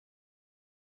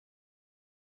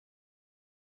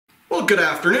Well, good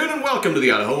afternoon and welcome to the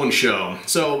Idahoan Show.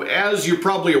 So, as you're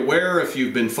probably aware if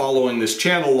you've been following this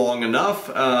channel long enough,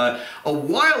 a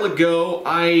while ago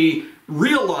I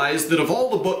realized that of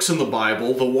all the books in the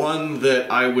Bible, the one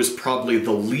that I was probably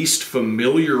the least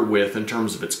familiar with in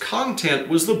terms of its content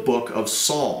was the book of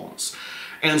Psalms.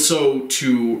 And so,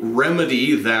 to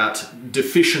remedy that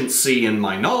deficiency in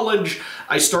my knowledge,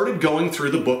 I started going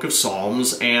through the book of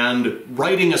Psalms and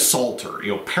writing a psalter,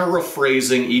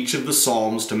 paraphrasing each of the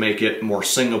Psalms to make it more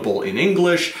singable in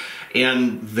English,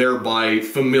 and thereby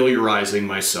familiarizing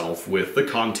myself with the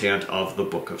content of the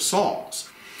book of Psalms.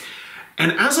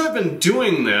 And as I've been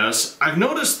doing this, I've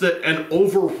noticed that an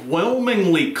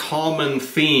overwhelmingly common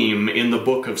theme in the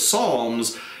book of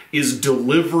Psalms is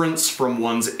deliverance from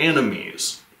one's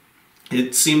enemies.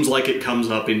 It seems like it comes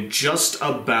up in just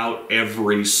about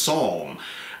every psalm,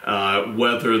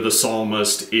 whether the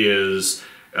psalmist is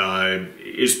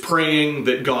praying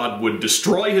that God would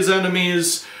destroy his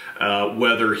enemies,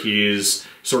 whether he's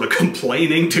sort of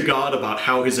complaining to God about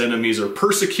how his enemies are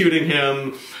persecuting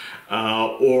him,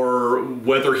 or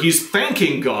whether he's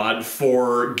thanking God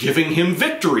for giving him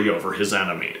victory over his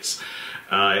enemies.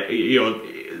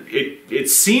 It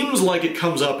seems like it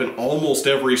comes up in almost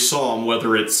every psalm,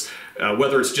 whether it's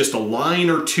just a line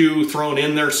or two thrown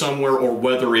in there somewhere, or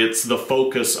whether it's the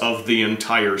focus of the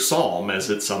entire psalm, as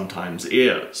it sometimes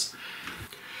is.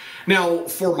 Now,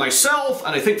 for myself,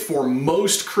 and I think for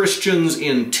most Christians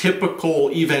in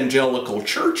typical evangelical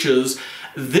churches,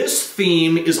 this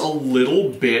theme is a little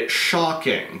bit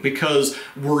shocking, because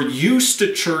we're used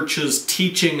to churches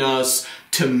teaching us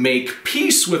to make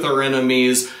peace with our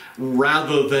enemies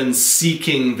rather than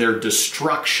seeking their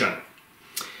destruction.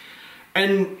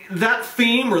 And that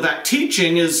theme or that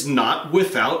teaching is not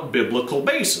without biblical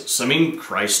basis. I mean,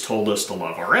 Christ told us to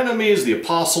love our enemies, the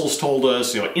apostles told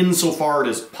us, insofar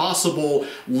as possible,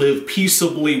 live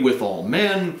peaceably with all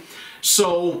men.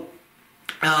 So,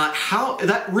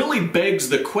 that really begs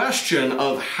the question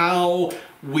of how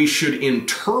we should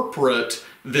interpret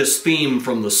this theme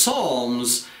from the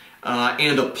Psalms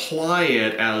and apply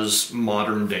it as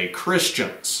modern-day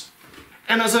Christians.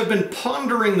 And as I've been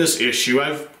pondering this issue,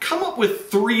 I've come up with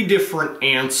three different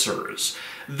answers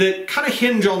that kind of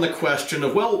hinge on the question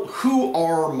of, well, who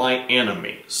are my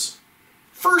enemies?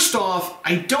 First off,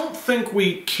 I don't think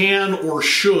we can or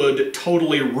should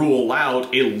totally rule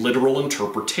out a literal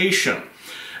interpretation.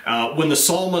 When the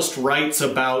psalmist writes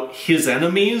about his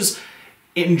enemies,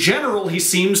 in general, he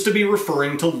seems to be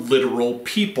referring to literal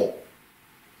people.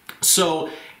 So,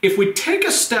 if we take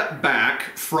a step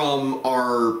back from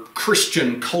our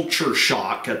Christian culture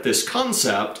shock at this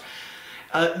concept,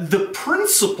 the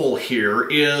principle here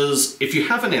is if you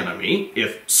have an enemy,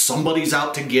 if somebody's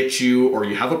out to get you or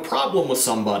you have a problem with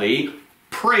somebody,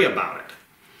 pray about it.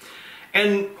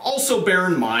 And also bear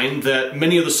in mind that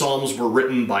many of the Psalms were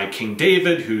written by King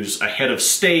David, who's a head of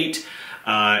state.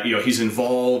 He's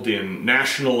involved in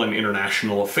national and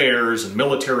international affairs and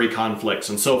military conflicts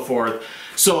and so forth.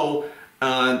 So,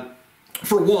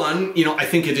 for one, I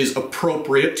think it is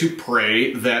appropriate to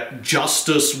pray that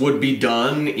justice would be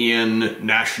done in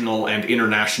national and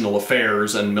international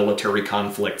affairs and military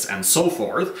conflicts and so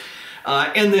forth.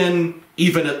 And then,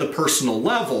 even at the personal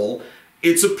level,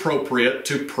 it's appropriate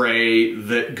to pray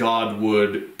that God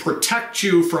would protect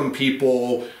you from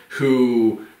people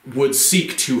who would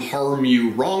seek to harm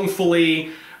you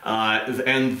wrongfully,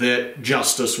 and that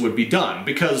justice would be done.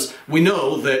 Because we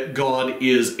know that God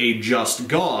is a just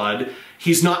God.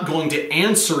 He's not going to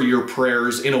answer your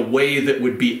prayers in a way that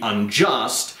would be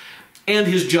unjust, and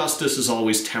his justice is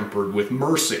always tempered with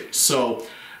mercy. So,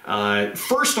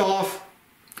 first off,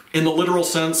 in the literal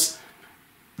sense,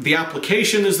 the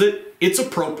application is that it's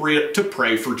appropriate to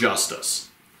pray for justice.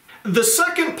 The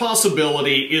second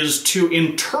possibility is to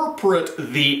interpret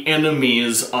the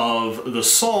enemies of the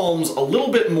Psalms a little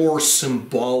bit more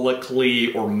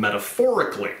symbolically or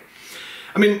metaphorically.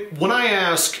 I mean, when I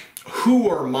ask, who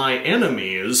are my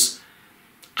enemies,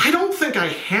 I don't think I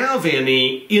have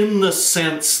any in the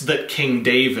sense that King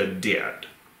David did.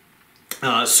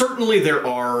 Certainly there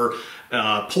are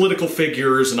political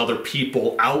figures and other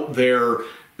people out there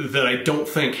that I don't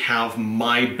think have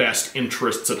my best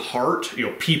interests at heart.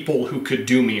 People who could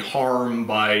do me harm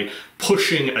by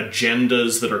pushing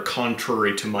agendas that are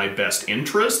contrary to my best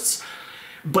interests.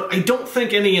 But I don't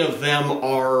think any of them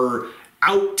are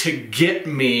out to get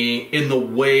me in the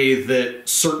way that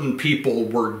certain people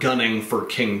were gunning for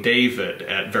King David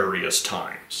at various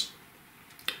times.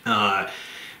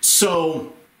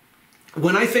 So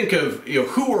when I think of,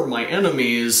 who are my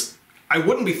enemies, I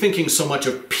wouldn't be thinking so much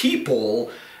of people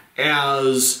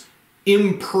as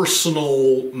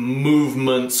impersonal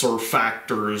movements or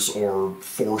factors or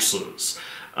forces.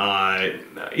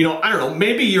 You know, I don't know,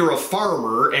 maybe you're a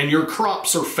farmer and your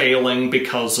crops are failing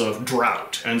because of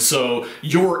drought, and so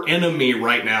your enemy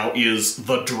right now is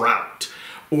the drought.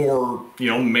 Or, you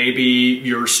know, maybe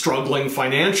you're struggling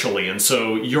financially, and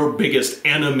so your biggest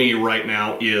enemy right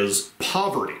now is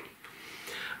poverty.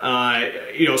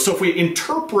 You know, so if we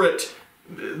interpret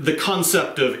the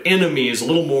concept of enemies a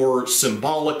little more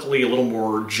symbolically, a little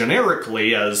more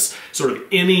generically, as sort of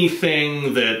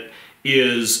anything that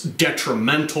is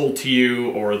detrimental to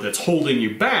you or that's holding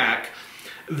you back,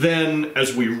 then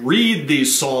as we read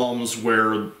these psalms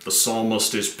where the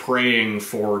psalmist is praying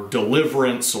for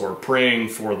deliverance or praying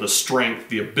for the strength,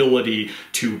 the ability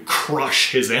to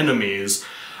crush his enemies,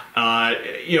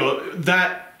 you know,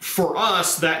 that for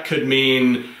us, that could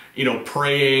mean, you know,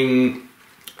 praying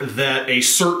that a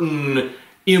certain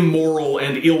immoral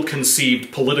and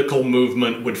ill-conceived political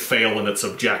movement would fail in its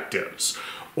objectives,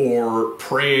 or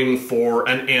praying for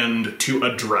an end to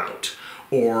a drought,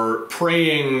 or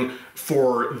praying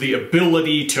for the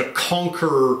ability to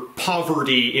conquer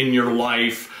poverty in your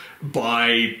life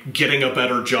by getting a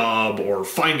better job or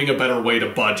finding a better way to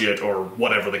budget or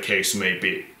whatever the case may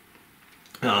be.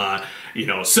 You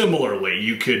know, similarly,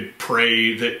 you could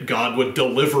pray that God would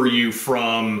deliver you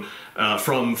from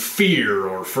fear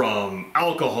or from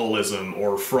alcoholism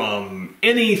or from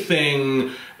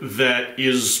anything that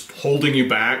is holding you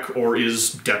back or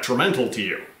is detrimental to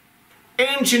you.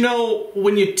 And you know,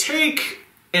 when you take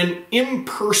an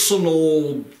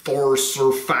impersonal force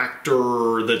or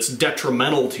factor that's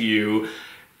detrimental to you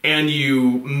and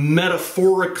you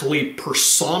metaphorically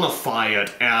personify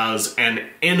it as an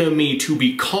enemy to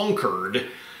be conquered,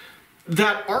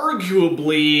 that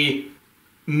arguably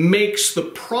makes the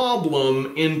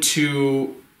problem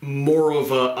into more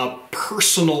of a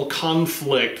personal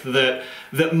conflict that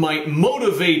might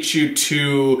motivate you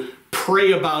to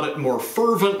pray about it more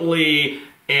fervently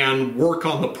and work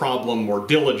on the problem more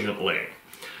diligently.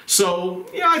 So,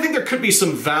 yeah, I think there could be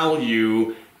some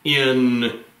value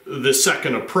in the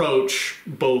second approach,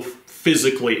 both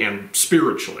physically and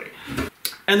spiritually.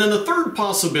 And then the third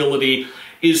possibility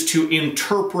is to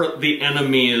interpret the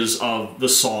enemies of the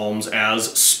Psalms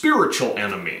as spiritual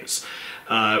enemies.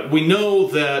 We know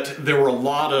that there were a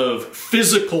lot of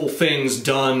physical things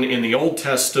done in the Old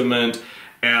Testament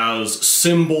as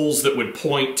symbols that would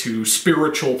point to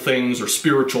spiritual things or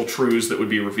spiritual truths that would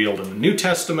be revealed in the New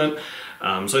Testament.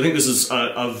 So I think this is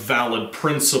a valid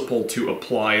principle to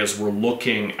apply as we're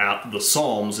looking at the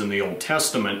Psalms in the Old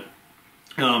Testament.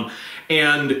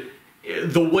 And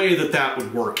the way that that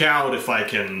would work out, if I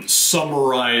can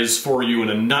summarize for you in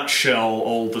a nutshell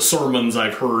all the sermons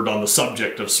I've heard on the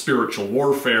subject of spiritual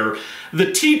warfare,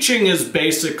 the teaching is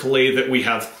basically that we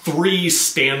have three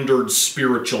standard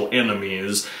spiritual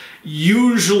enemies,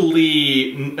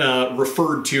 usually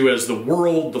referred to as the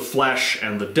world, the flesh,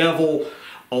 and the devil,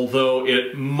 although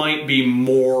it might be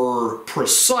more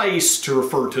precise to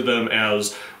refer to them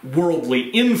as worldly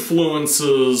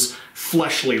influences,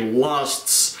 fleshly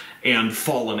lusts, and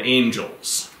fallen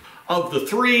angels. Of the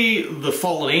three, the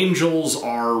fallen angels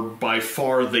are by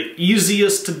far the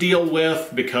easiest to deal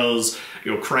with because,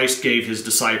 you know, Christ gave his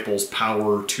disciples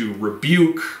power to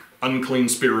rebuke unclean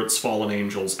spirits, fallen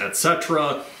angels,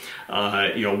 etc.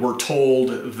 You know, we're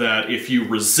told that if you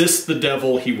resist the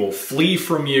devil, he will flee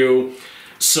from you.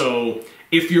 So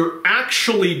if you're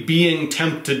actually being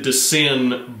tempted to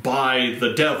sin by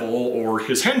the devil or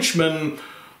his henchmen,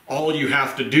 all you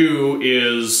have to do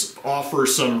is offer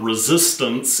some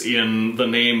resistance in the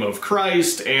name of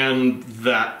Christ, and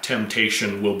that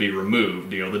temptation will be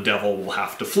removed. You know, the devil will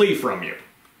have to flee from you.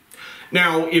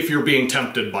 Now, if you're being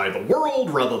tempted by the world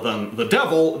rather than the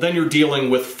devil, then you're dealing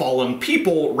with fallen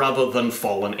people rather than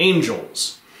fallen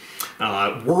angels.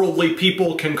 Worldly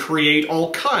people can create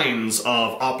all kinds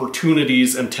of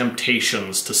opportunities and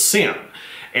temptations to sin.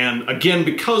 And again,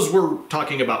 because we're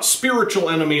talking about spiritual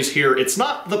enemies here, it's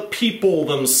not the people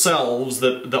themselves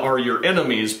that are your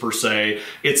enemies per se,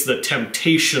 it's the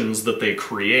temptations that they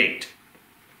create.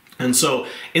 And so,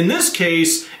 in this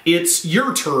case, it's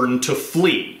your turn to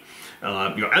flee. You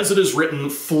know, as it is written,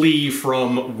 flee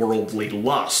from worldly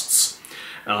lusts.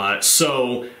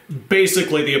 So,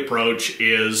 basically the approach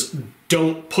is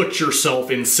don't put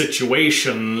yourself in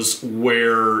situations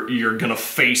where you're going to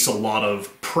face a lot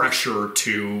of pressure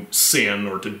to sin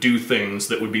or to do things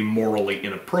that would be morally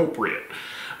inappropriate.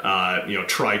 You know,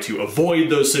 try to avoid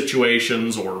those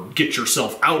situations or get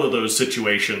yourself out of those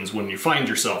situations when you find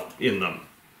yourself in them.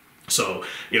 So,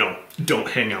 you know, don't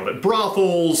hang out at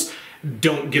brothels,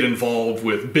 don't get involved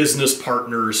with business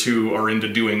partners who are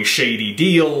into doing shady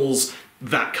deals,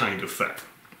 that kind of thing.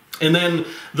 And then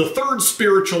the third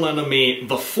spiritual enemy,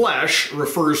 the flesh,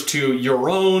 refers to your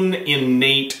own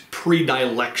innate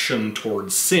predilection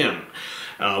towards sin,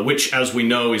 which, as we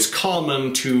know, is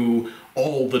common to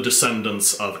all the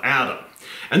descendants of Adam.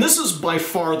 And this is by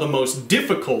far the most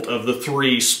difficult of the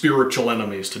three spiritual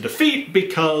enemies to defeat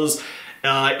because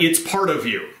it's part of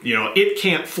you. You know, it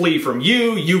can't flee from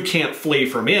you, you can't flee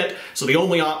from it, so the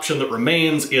only option that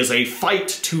remains is a fight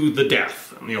to the death.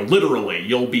 You know, literally,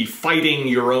 you'll be fighting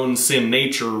your own sin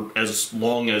nature as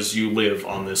long as you live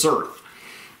on this earth.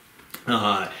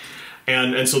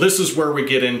 And so this is where we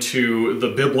get into the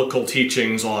biblical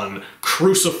teachings on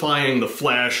crucifying the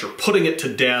flesh or putting it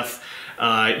to death.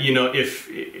 You know, if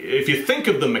you think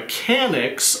of the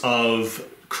mechanics of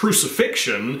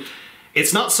crucifixion,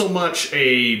 it's not so much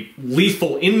a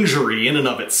lethal injury in and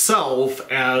of itself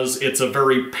as it's a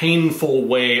very painful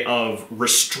way of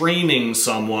restraining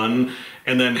someone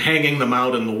and then hanging them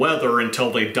out in the weather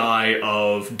until they die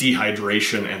of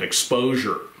dehydration and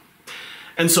exposure.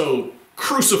 And so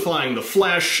crucifying the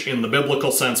flesh in the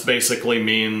biblical sense basically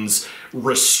means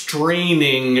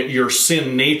restraining your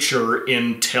sin nature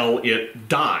until it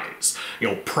dies. You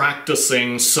know,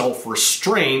 practicing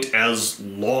self-restraint as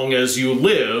long as you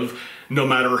live, no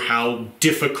matter how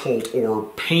difficult or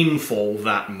painful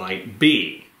that might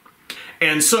be.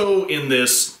 And so in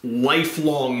this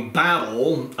lifelong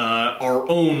battle, our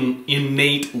own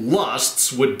innate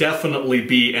lusts would definitely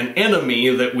be an enemy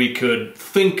that we could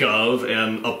think of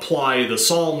and apply the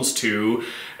Psalms to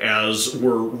as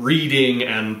we're reading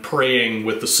and praying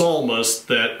with the psalmist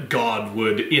that God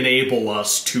would enable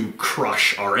us to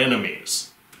crush our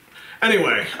enemies.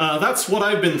 Anyway, that's what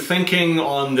I've been thinking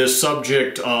on this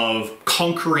subject of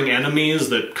conquering enemies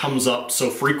that comes up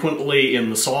so frequently in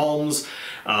the Psalms.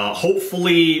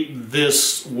 Hopefully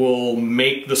this will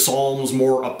make the Psalms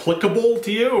more applicable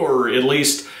to you, or at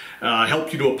least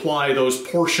help you to apply those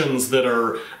portions that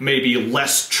are maybe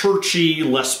less churchy,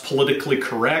 less politically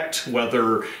correct,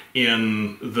 whether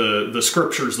in the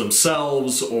scriptures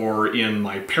themselves or in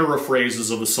my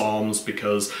paraphrases of the Psalms,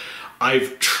 because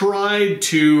I've tried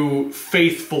to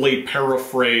faithfully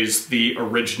paraphrase the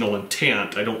original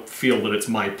intent. I don't feel that it's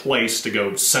my place to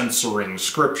go censoring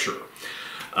scripture.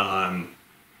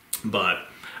 But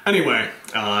anyway,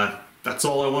 that's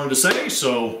all I wanted to say,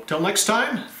 so till next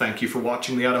time, thank you for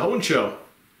watching the Idahoan Show.